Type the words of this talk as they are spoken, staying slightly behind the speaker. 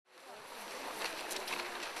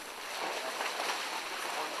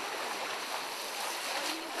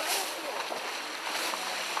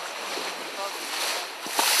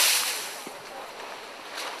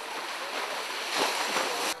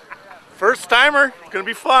timer. It's gonna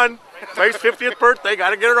be fun. Wife's 50th birthday. Got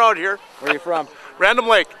to get her out here. Where are you from? Random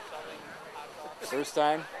Lake. First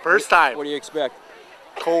time? First time. What do you expect?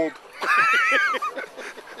 Cold.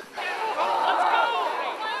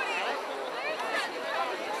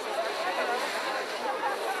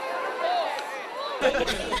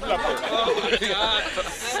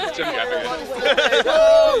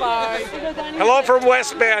 Hello from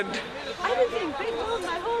West Bend. I've been saying big balls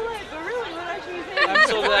my whole life, but really, what actually you saying? I'm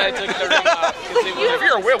so glad I took the ring off. If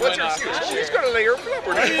you're a whale, what's your excuse? She's going to lay her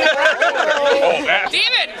flipper. Oh, that.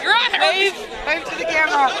 David, you're on wave. Wave to the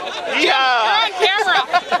camera. Yeah. You're on camera.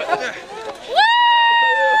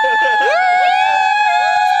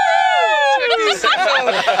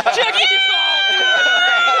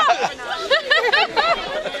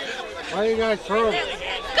 Where are you guys from? Go,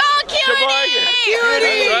 cutie! Sheboygan.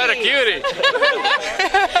 Cutie! What a cutie.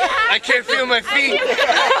 I can't feel my feet.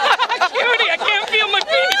 Cutie, I can't feel my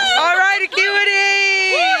feet. All right,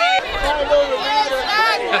 cutie!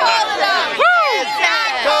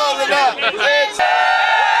 Call it up.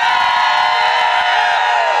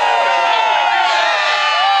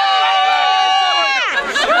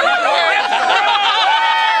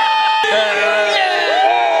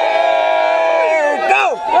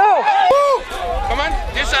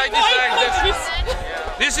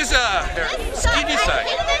 This is a skinny side.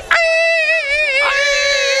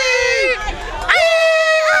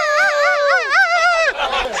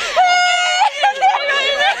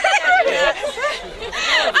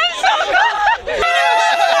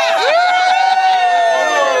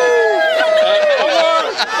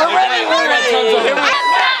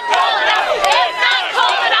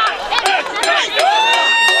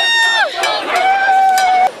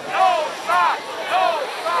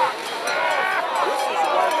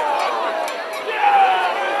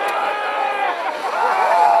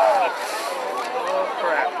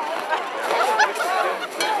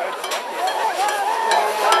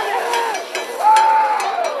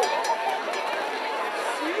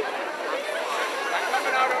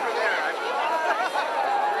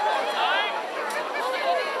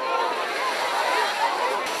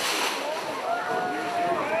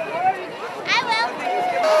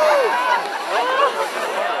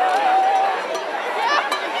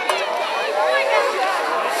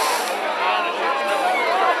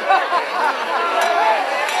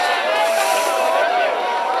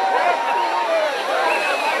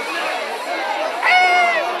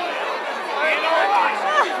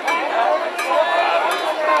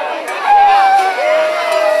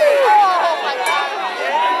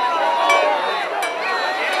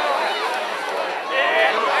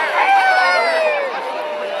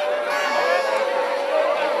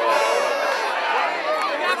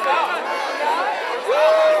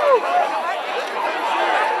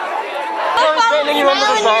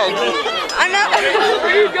 I'm not.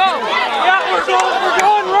 Where you go? Yeah, we're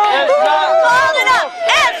going wrong. It's not cold enough.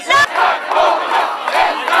 It's not.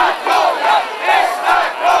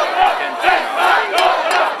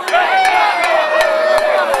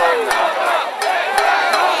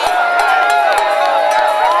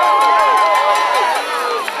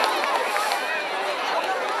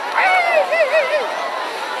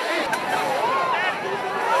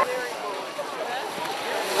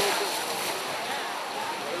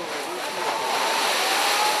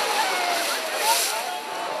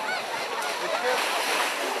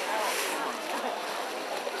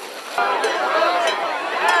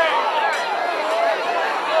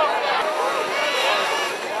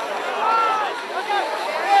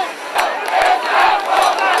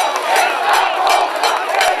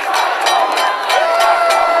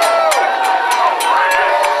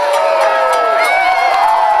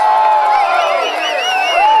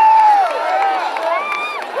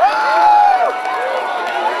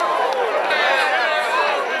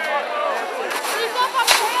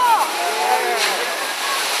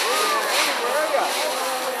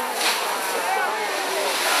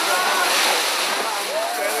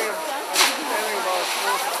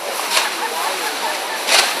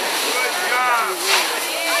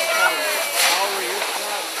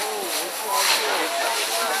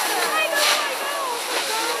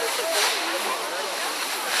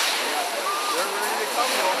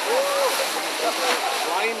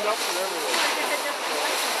 Lined up and everything.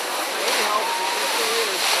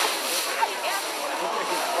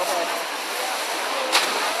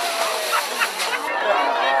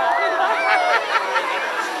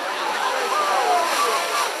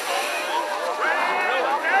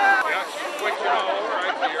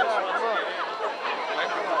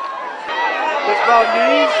 Just about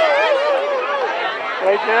knees.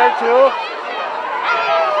 Right there too.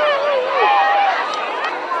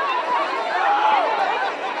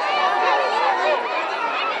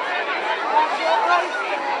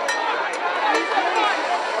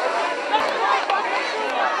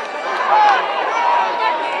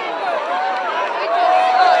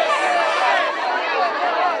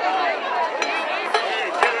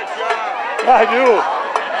 I do.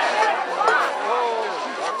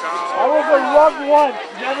 I was a rug once,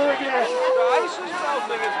 never again. The ice is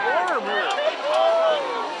melting. It's warm here.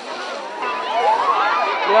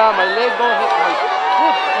 Yeah, my leg don't hit my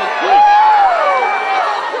foot.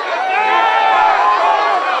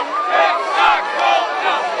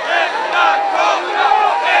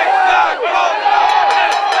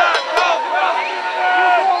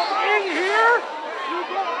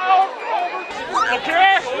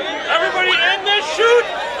 Okay? Everybody in this chute,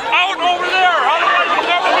 out over there. Otherwise, you'll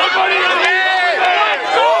never everybody in here.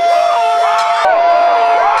 Let's go!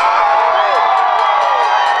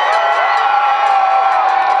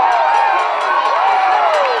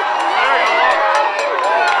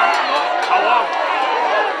 How long?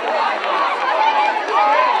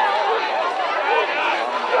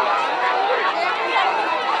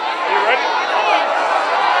 You ready?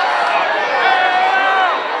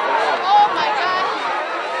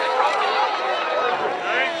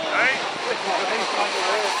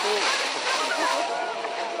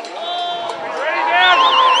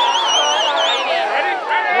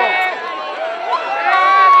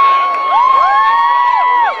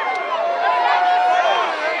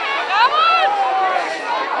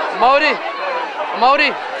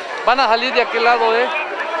 Mauri, van a salir de aquel lado,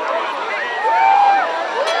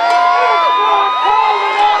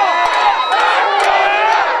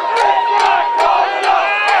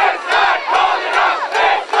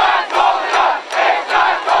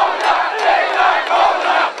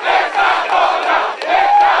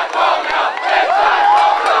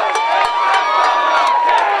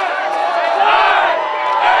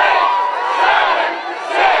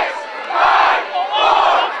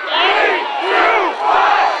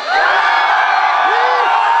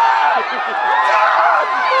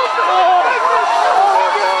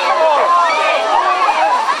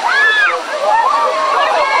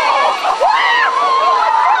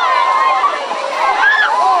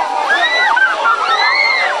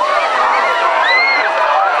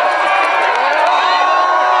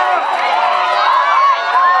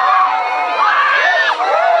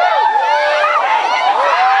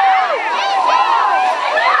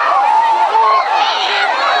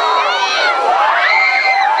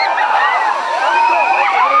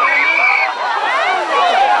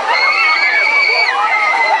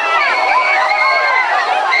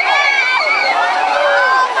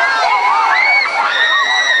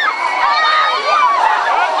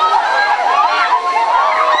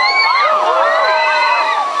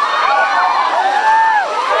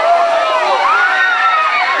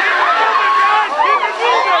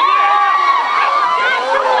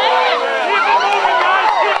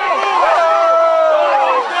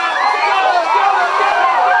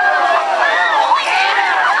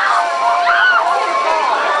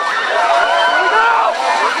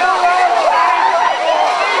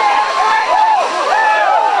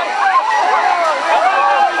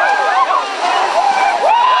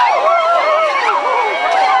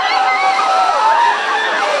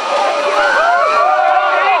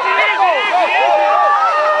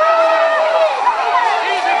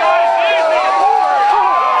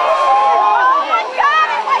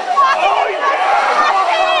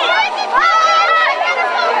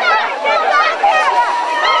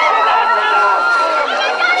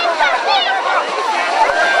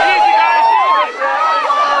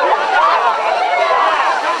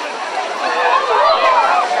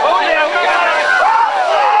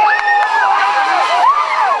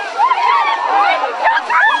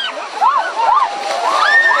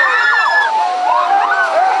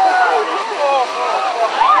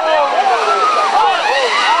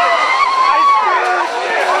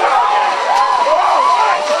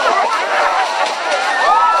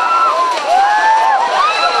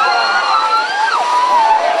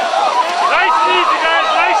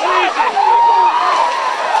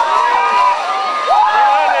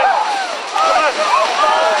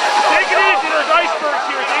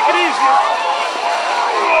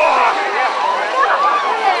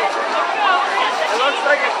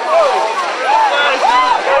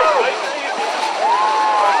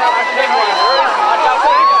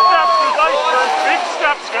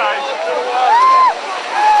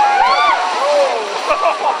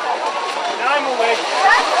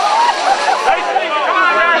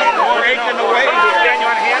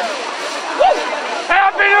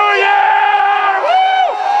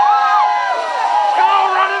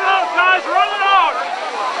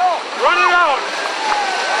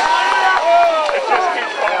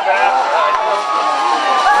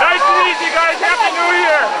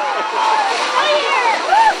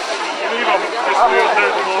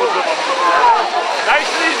 Nice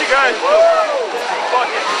and easy, guys. Fuck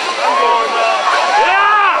it. I'm going.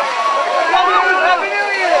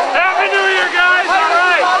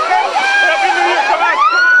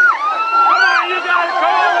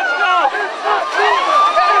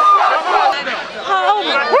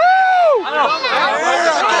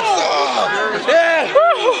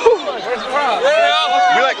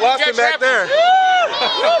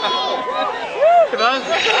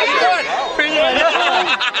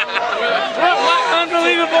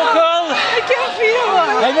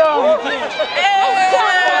 I know.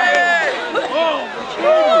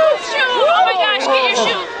 Shoot! Oh my gosh, get your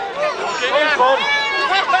shoe! Look at him!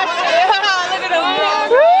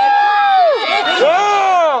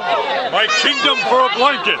 My kingdom for a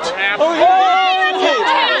blanket. Okay,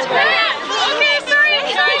 sorry.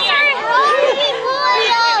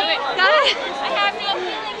 Got it. I have no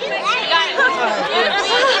feeling. Got it.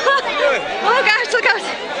 Oh gosh, look out.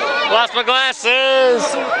 Lost my glasses.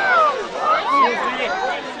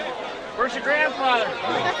 Where's your grandfather?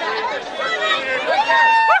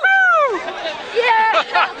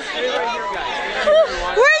 Yeah!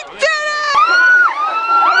 We did it!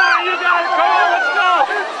 Come on, you guys. Come on, let's go.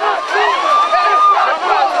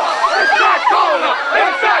 Inside, calling up.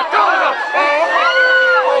 Inside, calling up.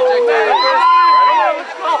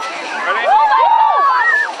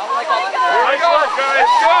 Nice work, guys.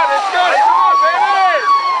 It's good. It's good. Come on, baby.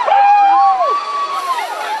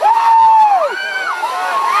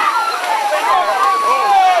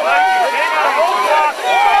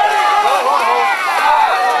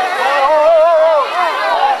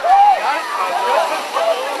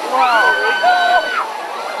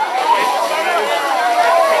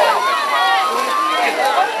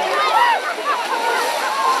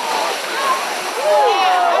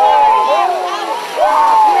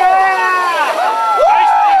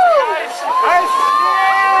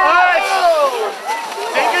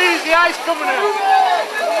 Coming in.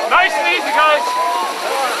 Nice and easy, guys.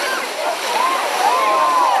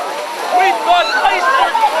 We've got ice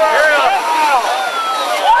cream.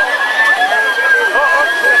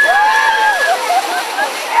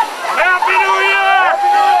 Happy New Year!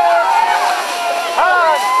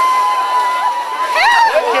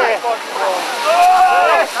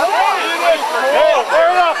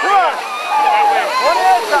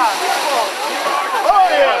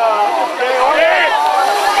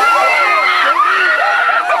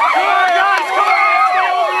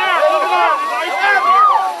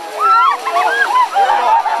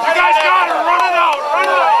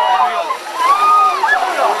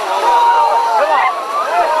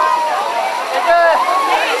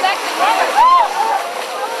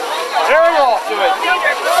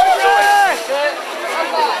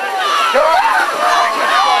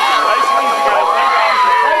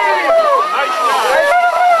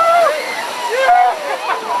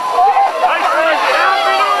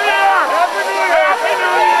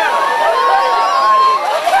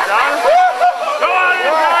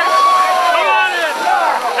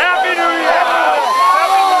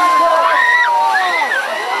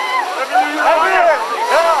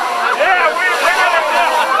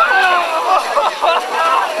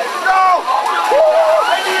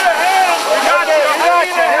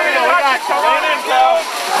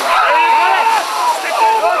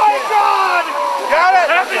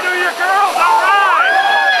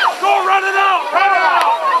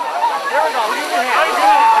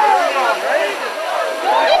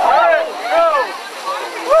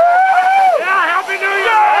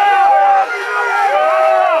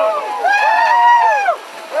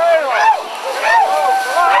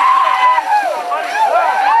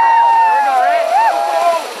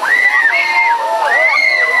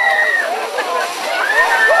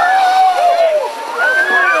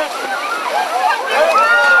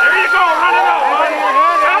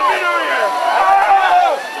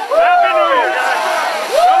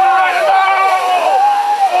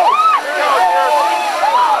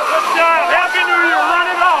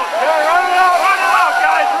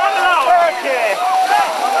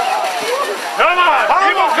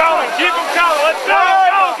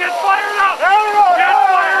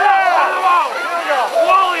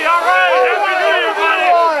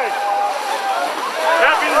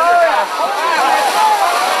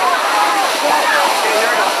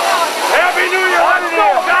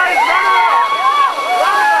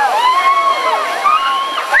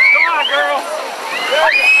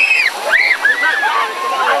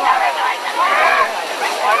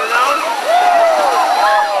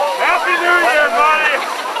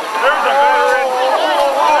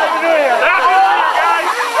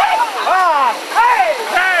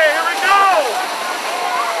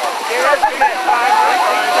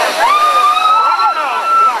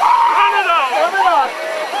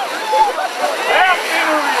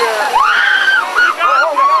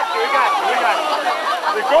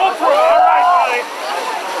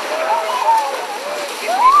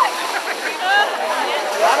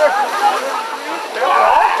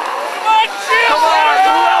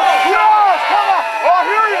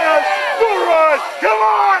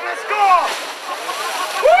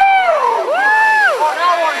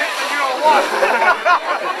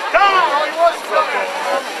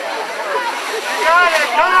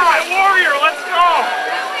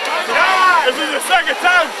 second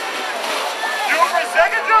time. You want my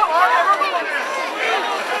second jump?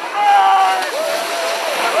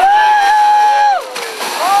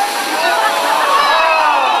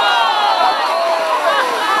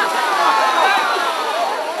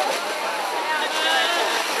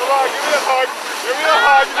 Come on, give me a hug. Give me a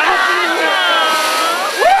hug.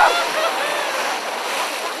 Woo!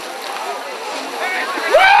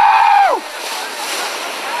 Woo!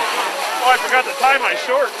 Oh, I forgot to tie my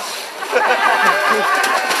shorts.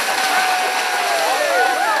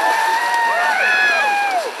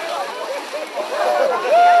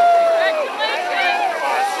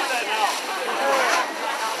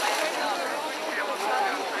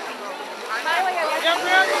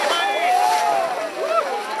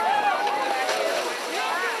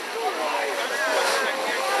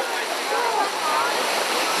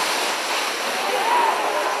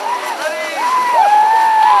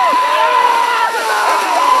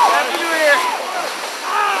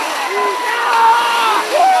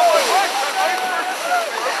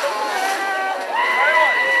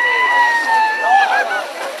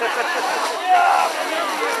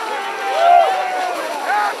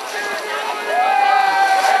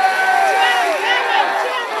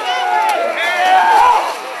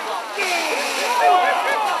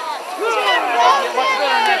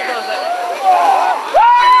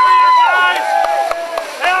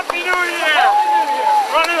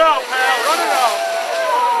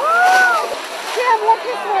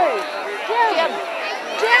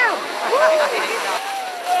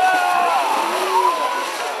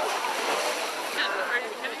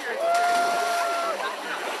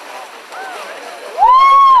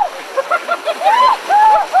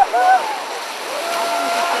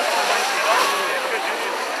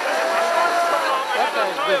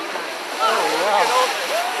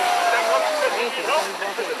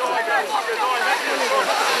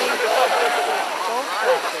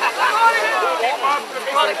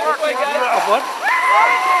 What?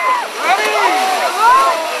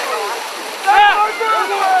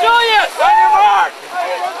 Julius, on your mark!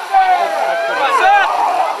 Set!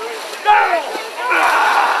 Go!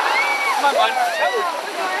 Come on, bud. Come on.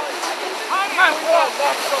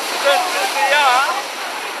 Yeah.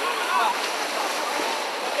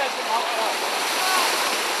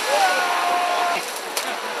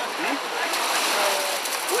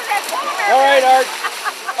 All right, Art.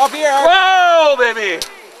 Up here, Art. Whoa, baby!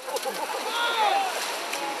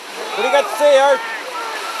 What do you got to say, Art?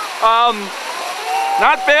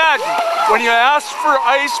 Not bad. When you ask for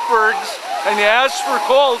icebergs and you ask for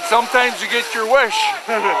cold, sometimes you get your wish.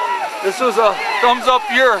 This was a thumbs up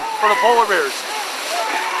year for the polar bears.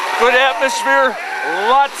 Good atmosphere.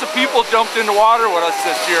 Lots of people jumped in the water with us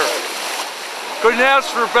this year. Couldn't ask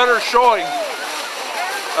for a better showing.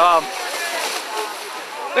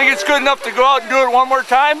 Think it's good enough to go out and do it one more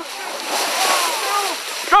time?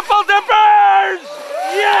 Triple dippers!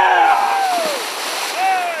 Yeah!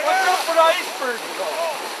 Watch out for the icebergs though.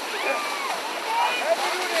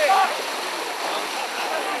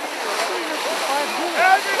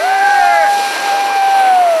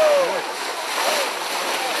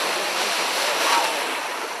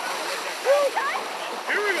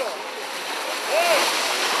 Here we go.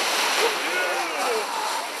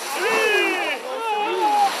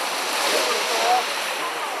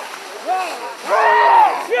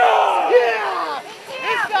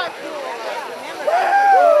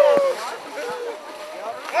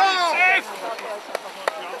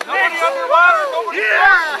 Nobody underwater, nobody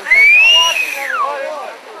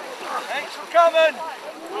Thanks for coming.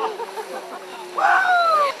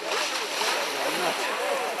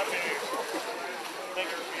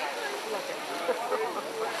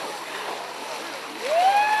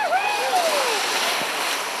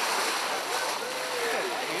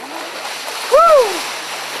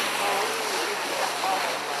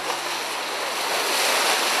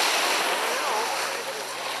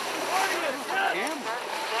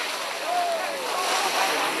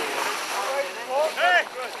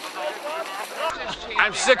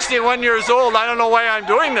 I'm 61 years old. I don't know why I'm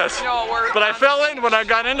doing this. No, but I fell in when I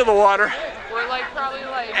got into the water we're like probably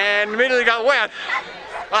like and immediately got wet,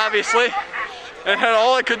 obviously, and had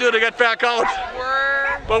all I could do to get back out.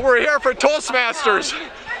 But we're here for Toastmasters.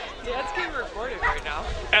 Dad's getting recorded right now.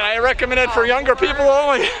 And I recommend it for younger people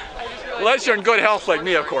only. Unless you're in good health like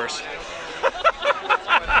me, of course. Where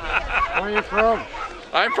are you from?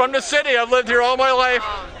 I'm from the city. I've lived here all my life.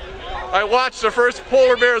 I watched the first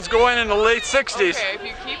polar bears go in the late 60s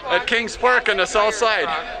at Kings Park on the south side.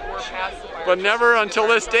 But never until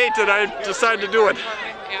this date did I decide to do it.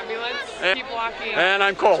 And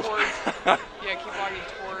I'm cold. Yeah, keep walking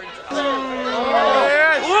towards.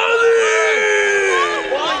 Yes.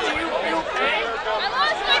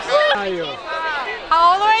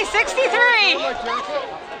 63.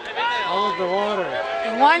 How was the water?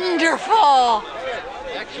 Wonderful.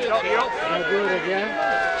 Can I do it again?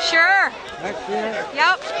 Sure. Next year?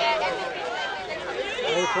 Yep.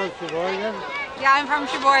 Are you from Sheboygan? Yeah, I'm from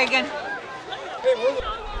Sheboygan.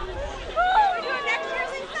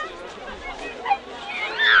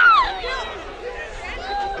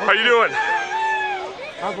 How you doing?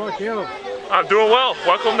 How about you? I'm doing well.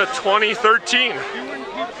 Welcome to 2013.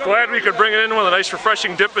 Glad we could bring it in with a nice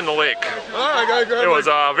refreshing dip in the lake. It was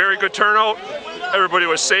a very good turnout. Everybody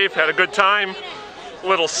was safe, had a good time. A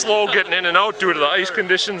little slow getting in and out due to the ice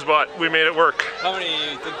conditions, but we made it work. How many do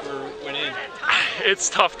you think went in? It's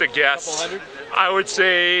tough to guess. Couple hundred? I would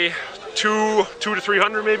say 200 to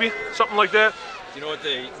 300 maybe, something like that. Do you know what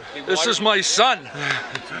the This is my son,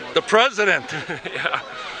 the president. Yeah.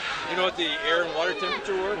 You know what the air and water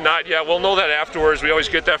temperature were? Not yet. We'll know that afterwards. We always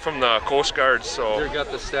get that from the Coast Guard. So You got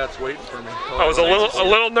the stats waiting for me. I was a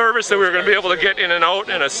little nervous that we were going to be able to get in and out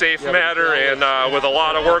in a safe manner, and with a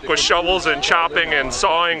lot of work with shovels and chopping and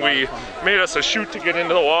sawing, we made us a chute to get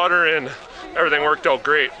into the water, and everything worked out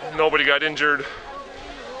great. Nobody got injured,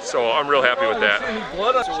 so I'm real happy with that.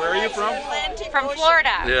 So where are you from? From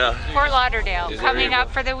Florida. Yeah. Fort Lauderdale. Coming up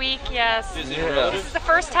for the week, yes. Yeah. This is the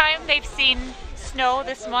first time they've seen snow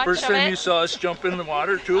this much First of time you it. saw us jump in the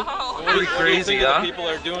water too? Oh. Pretty crazy, huh? People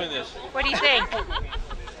are doing this. What do you think?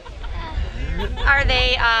 Are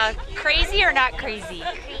they crazy or not crazy?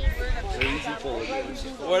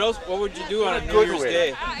 What else? What would you do on a New Year's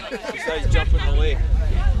Day besides jump in the lake?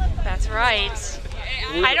 That's right.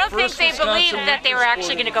 I don't think they believed that they were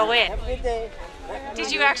actually going to go in.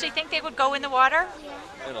 Did you actually think they would go in the water?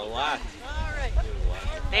 And a lot.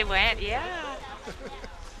 They went, yeah.